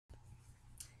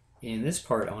in this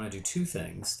part, I want to do two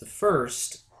things. The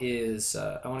first is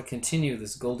I want to continue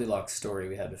this Goldilocks story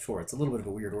we had before. It's a little bit of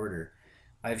a weird order.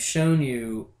 I've shown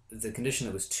you the condition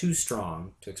that was too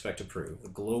strong to expect to prove, the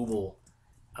global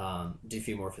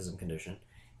diffeomorphism condition.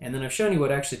 And then I've shown you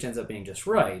what actually turns out being just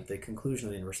right, the conclusion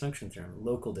of the inverse function theorem,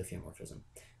 local diffeomorphism.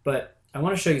 But I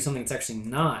want to show you something that's actually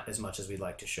not as much as we'd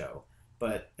like to show.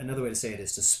 But another way to say it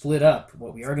is to split up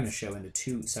what we are going to show into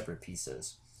two separate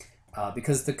pieces.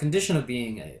 Because the condition of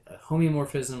being a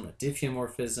homeomorphism, a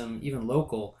diffeomorphism, even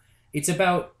local, it's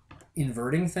about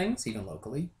inverting things, even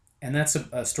locally. And that's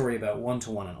a story about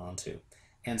one-to-one and onto.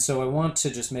 And so I want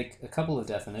to just make a couple of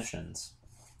definitions.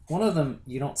 One of them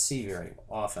you don't see very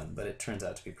often, but it turns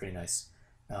out to be pretty nice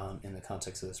in the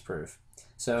context of this proof.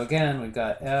 So again, we've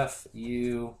got f,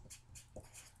 u,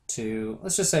 to,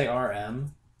 let's just say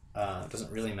rm. It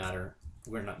doesn't really matter.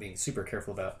 We're not being super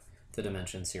careful about the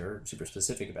dimensions here, super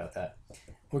specific about that.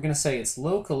 We're going to say it's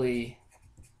locally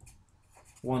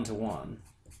one-to-one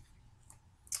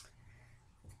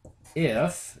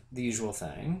if the usual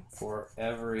thing for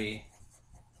every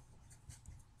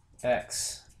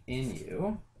x in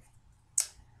U,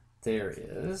 there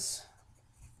is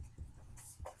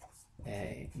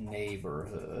a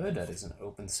neighborhood, that is an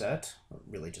open set, or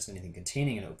really just anything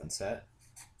containing an open set,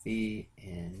 V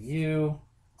in U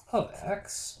of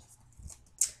x,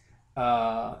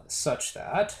 such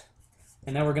that,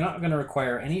 and now we're not going to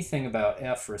require anything about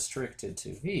f restricted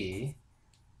to V,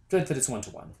 but that it's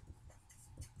one-to-one.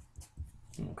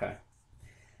 Okay.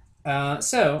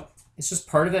 So it's just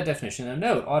part of that definition. Now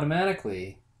note,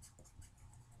 automatically,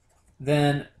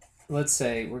 then let's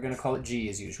say we're going to call it G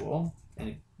as usual.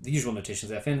 And the usual notation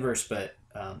is F inverse, but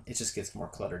it just gets more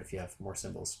cluttered if you have more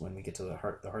symbols when we get to the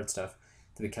hard stuff,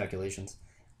 the big calculations.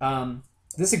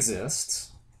 This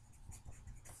exists,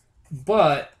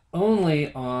 but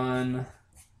only on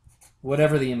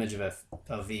whatever the image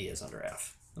of V is under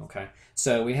F. Okay,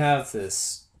 so we have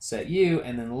this set U,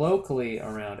 and then locally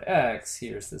around X,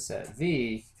 here's the set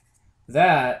V.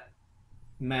 That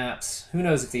maps, who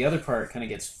knows if the other part kind of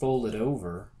gets folded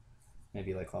over.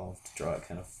 Maybe like I'll draw it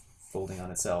kind of folding on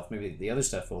itself. Maybe the other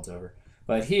stuff folds over.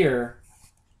 But here,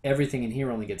 everything in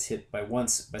here only gets hit by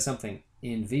something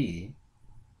in V.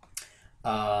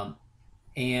 But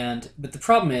the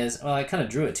problem is, well, I kind of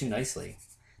drew it too nicely.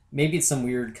 Maybe it's some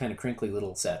weird kind of crinkly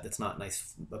little set that's not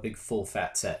nice, a big full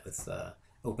fat set with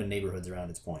open neighborhoods around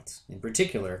its points. In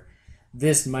particular,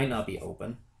 this might not be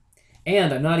open.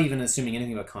 And I'm not even assuming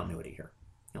anything about continuity here.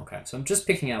 Okay, so I'm just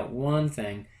picking out one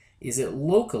thing. Is it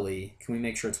locally, can we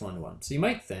make sure it's one-to-one? So you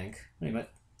might think,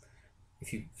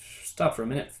 if you stop for a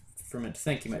minute to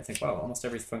think, you might think, wow, almost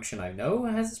every function I know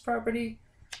has this property.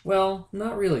 Well,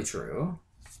 not really true.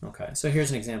 Okay, so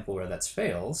here's an example where that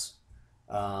fails.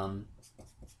 Something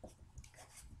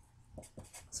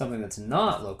that's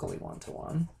not locally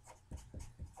one-to-one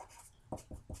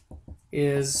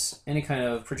is any kind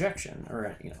of projection,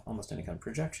 or almost any kind of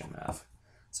projection map.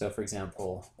 So for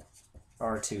example,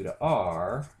 R2 to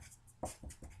R,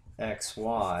 x,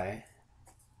 y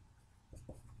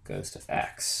goes to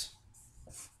x.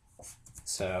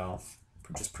 So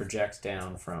just project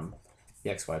down from the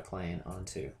xy plane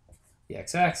onto the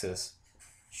x-axis.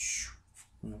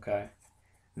 Okay.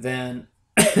 Then,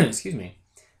 excuse me,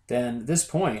 then this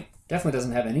point definitely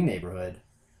doesn't have any neighborhood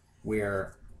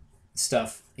where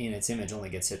stuff in its image only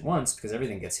gets hit once, because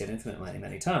everything gets hit infinitely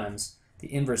many times.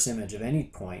 The inverse image of any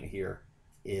point here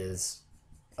is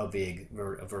a big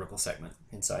vertical segment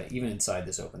inside, even inside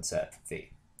this open set V.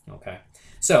 Okay,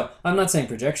 so I'm not saying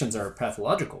projections are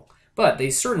pathological, but they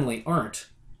certainly aren't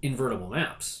invertible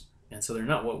maps, and so they're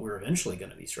not what we're eventually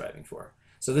going to be striving for.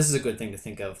 So this is a good thing to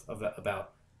think of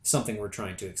about something we're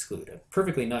trying to exclude. A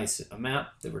perfectly nice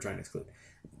map that we're trying to exclude.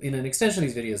 In an extension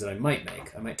of these videos that I might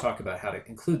make, I might talk about how to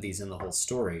include these in the whole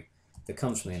story that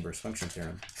comes from the inverse function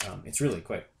theorem. It's really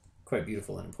quite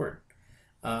beautiful and important.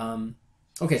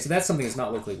 Okay, so that's something that's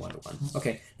not locally one-to-one.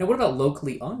 Okay, now what about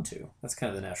locally onto? That's kind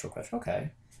of the natural question.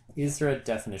 Okay, is there a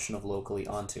definition of locally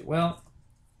onto? Well,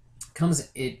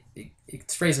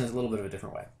 it's phrased in a little bit of a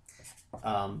different way.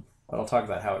 But I'll talk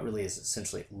about how it really is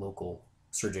essentially local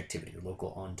surjectivity, or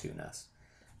local onto-ness.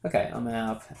 Okay, a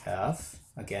map F,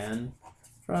 again,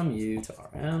 from U to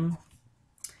Rm,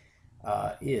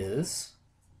 is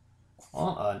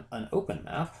an open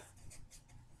map.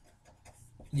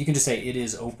 You can just say it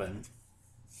is open,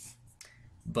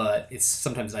 but it's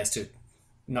sometimes nice to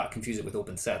not confuse it with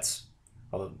open sets,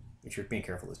 although if you're being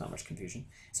careful, there's not much confusion.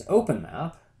 It's an open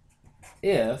map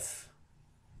if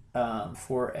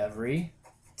for every,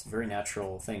 it's a very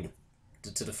natural thing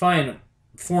to define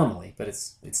formally, but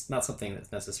it's not something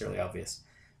that's necessarily obvious.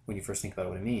 when you first think about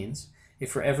what it means,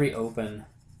 if for every open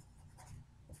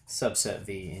subset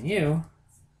V in U,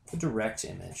 the direct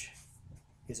image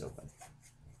is open.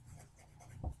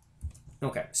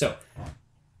 Okay, so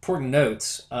important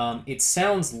notes. It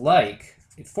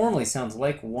formally sounds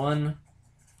like one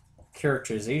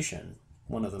characterization,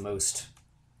 one of the most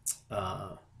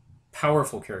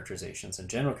powerful characterizations and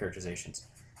general characterizations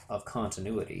of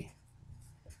continuity.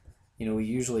 You know, we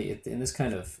usually, in this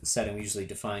kind of setting, we usually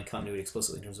define continuity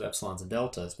explicitly in terms of epsilons and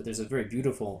deltas, but there's a very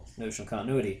beautiful notion of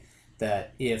continuity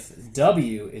that if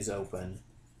W is open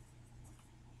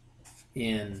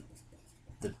in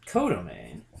the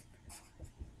codomain,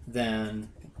 then,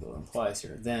 what it implies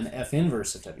here, then F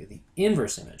inverse of W, the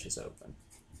inverse image, is open.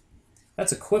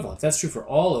 That's equivalent. That's true for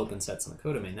all open sets in the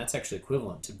codomain. That's actually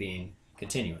equivalent to being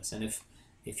continuous. And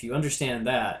if you understand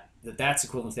that's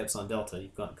equivalent to epsilon delta,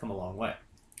 you've come a long way.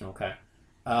 Okay,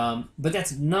 but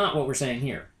that's not what we're saying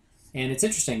here. And it's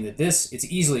interesting that it's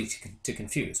easily to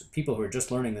confuse. People who are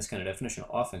just learning this kind of definition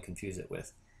often confuse it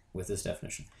with this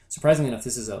definition. Surprisingly enough,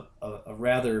 this is a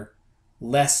rather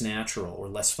less natural or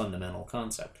less fundamental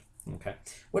concept. Okay,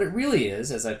 what it really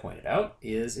is, as I pointed out,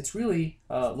 is it's really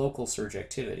local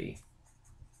surjectivity.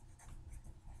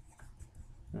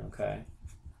 Okay,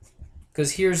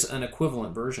 because here's an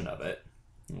equivalent version of it.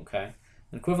 Okay,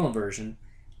 an equivalent version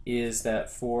is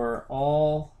that for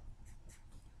all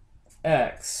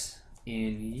x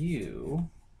in U,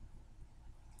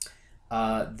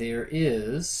 there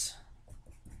is,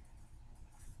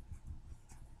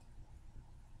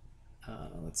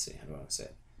 let's see, how do I want to say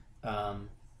it?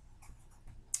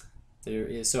 There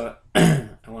is, so I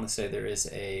want to say there is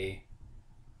a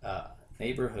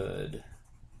neighborhood,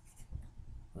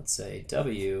 let's say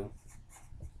W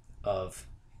of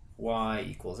y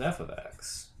equals f of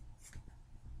x,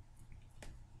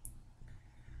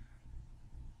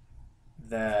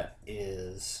 that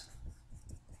is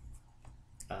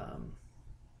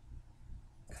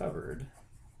covered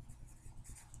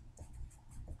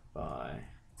by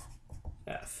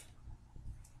f.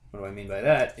 What do I mean by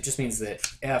that? It just means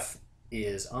that f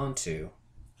is onto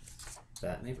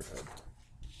that neighborhood.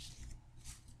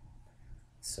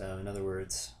 So in other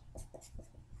words,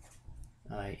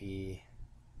 i.e.,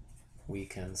 we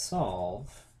can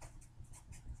solve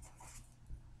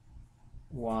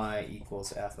y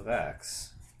equals f of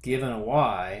x, given a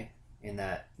y in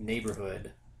that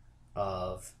neighborhood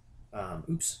of,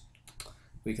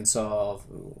 we can solve,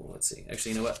 let's see,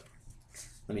 actually, you know what?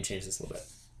 Let me change this a little bit.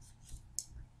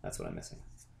 That's what I'm missing.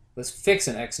 Let's fix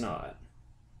an x naught.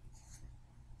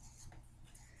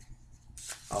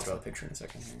 I'll draw a picture in a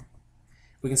second here.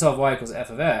 We can solve y equals f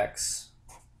of x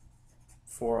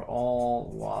for all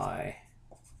y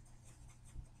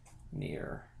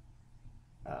near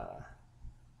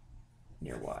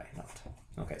y naught.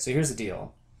 Okay, so here's the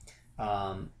deal.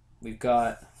 We've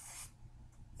got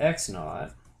x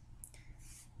naught,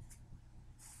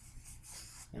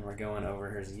 and we're going over,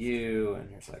 here's u, and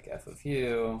here's like f of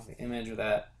u, the image of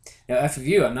that. Now f of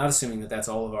u, I'm not assuming that that's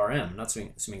all of Rm. I'm not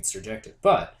assuming it's surjective,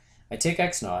 but I take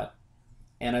x naught,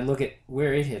 and I look at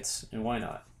where it hits in y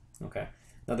naught. Okay.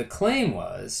 Now the claim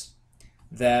was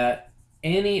that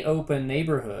any open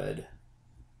neighborhood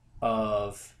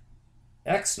of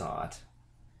x naught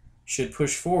should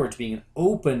push forward to being an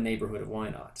open neighborhood of y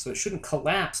naught. So it shouldn't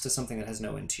collapse to something that has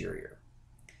no interior.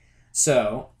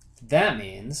 So that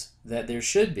means that there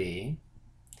should be,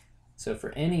 so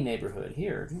for any neighborhood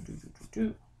here,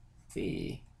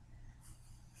 v,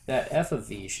 that f of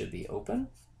v should be open.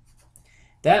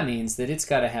 That means that it's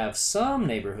got to have some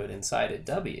neighborhood inside it,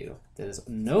 w, that is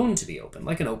known to be open,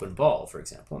 like an open ball, for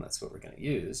example, and that's what we're going to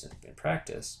use in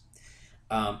practice.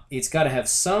 It's got to have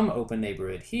some open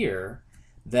neighborhood here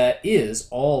that is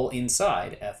all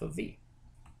inside f of v.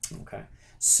 Okay,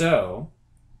 so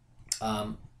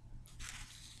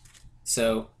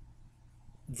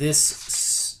this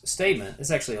statement is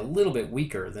actually a little bit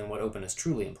weaker than what openness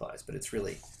truly implies, but it's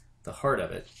really the heart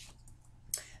of it.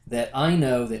 That I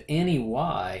know that any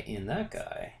y in that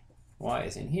guy, y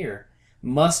is in here,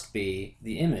 must be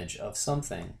the image of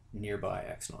something nearby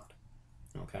x naught.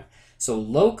 Okay, so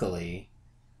locally,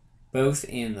 both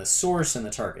in the source and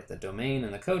the target, the domain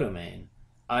and the codomain,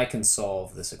 I can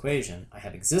solve this equation. I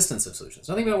have existence of solutions.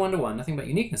 Nothing about one-to-one, nothing about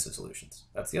uniqueness of solutions.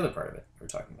 That's the other part of it we're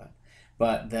talking about.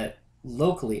 But that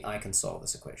locally I can solve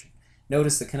this equation.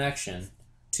 Notice the connection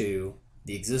to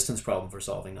the existence problem for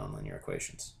solving nonlinear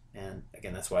equations. And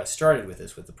again, that's why I started with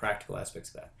this, with the practical aspects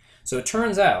of that. So it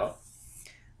turns out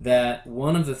that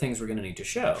one of the things we're going to need to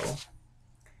show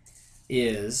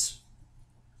is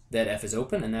that f is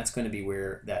open, and that's going to be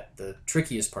where the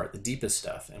trickiest part, the deepest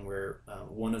stuff, and where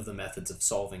one of the methods of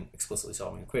explicitly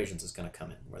solving equations is going to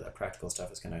come in, where that practical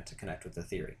stuff is going to connect with the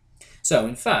theory. So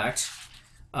in fact,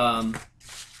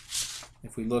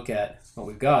 if we look at what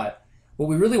we've got, what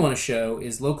we really want to show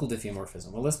is local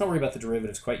diffeomorphism. Well, let's not worry about the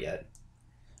derivatives quite yet.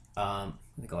 I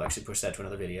think I'll actually push that to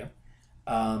another video.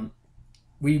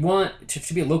 We want it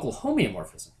to be a local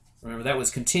homeomorphism. Remember, that was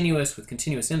continuous with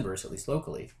continuous inverse, at least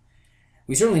locally.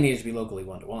 We certainly need it to be locally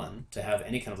one-to-one to have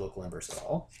any kind of local inverse at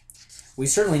all. We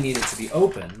certainly need it to be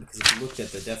open, because if you look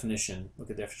at the definition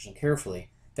carefully,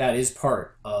 that is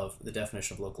part of the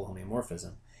definition of local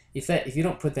homeomorphism. If you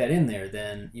don't put that in there,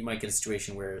 then you might get a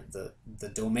situation where the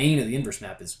domain of the inverse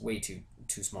map is way too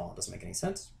small. It doesn't make any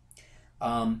sense.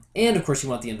 And of course, you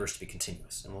want the inverse to be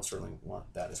continuous, and we'll certainly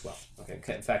want that as well. Okay.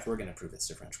 In fact, we're going to prove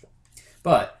it's differentiable.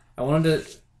 But I wanted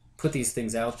to put these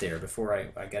things out there before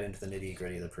I got into the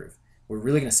nitty-gritty of the proof. We're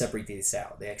really going to separate these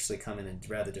out. They actually come in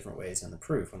rather different ways in the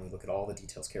proof when we look at all the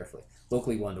details carefully.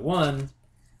 Locally one-to-one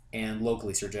and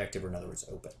locally surjective, or in other words,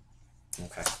 open.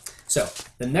 Okay. So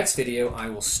the next video, I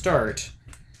will start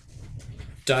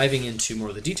diving into more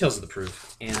of the details of the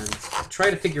proof and try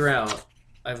to figure out.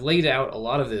 I've laid out a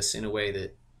lot of this in a way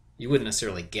that you wouldn't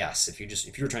necessarily guess if you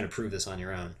were trying to prove this on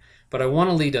your own. But I want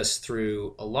to lead us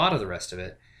through a lot of the rest of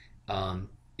it,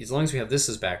 as long as we have this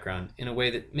as background, in a way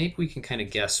that maybe we can kind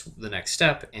of guess the next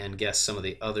step and guess some of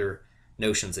the other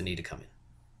notions that need to come in.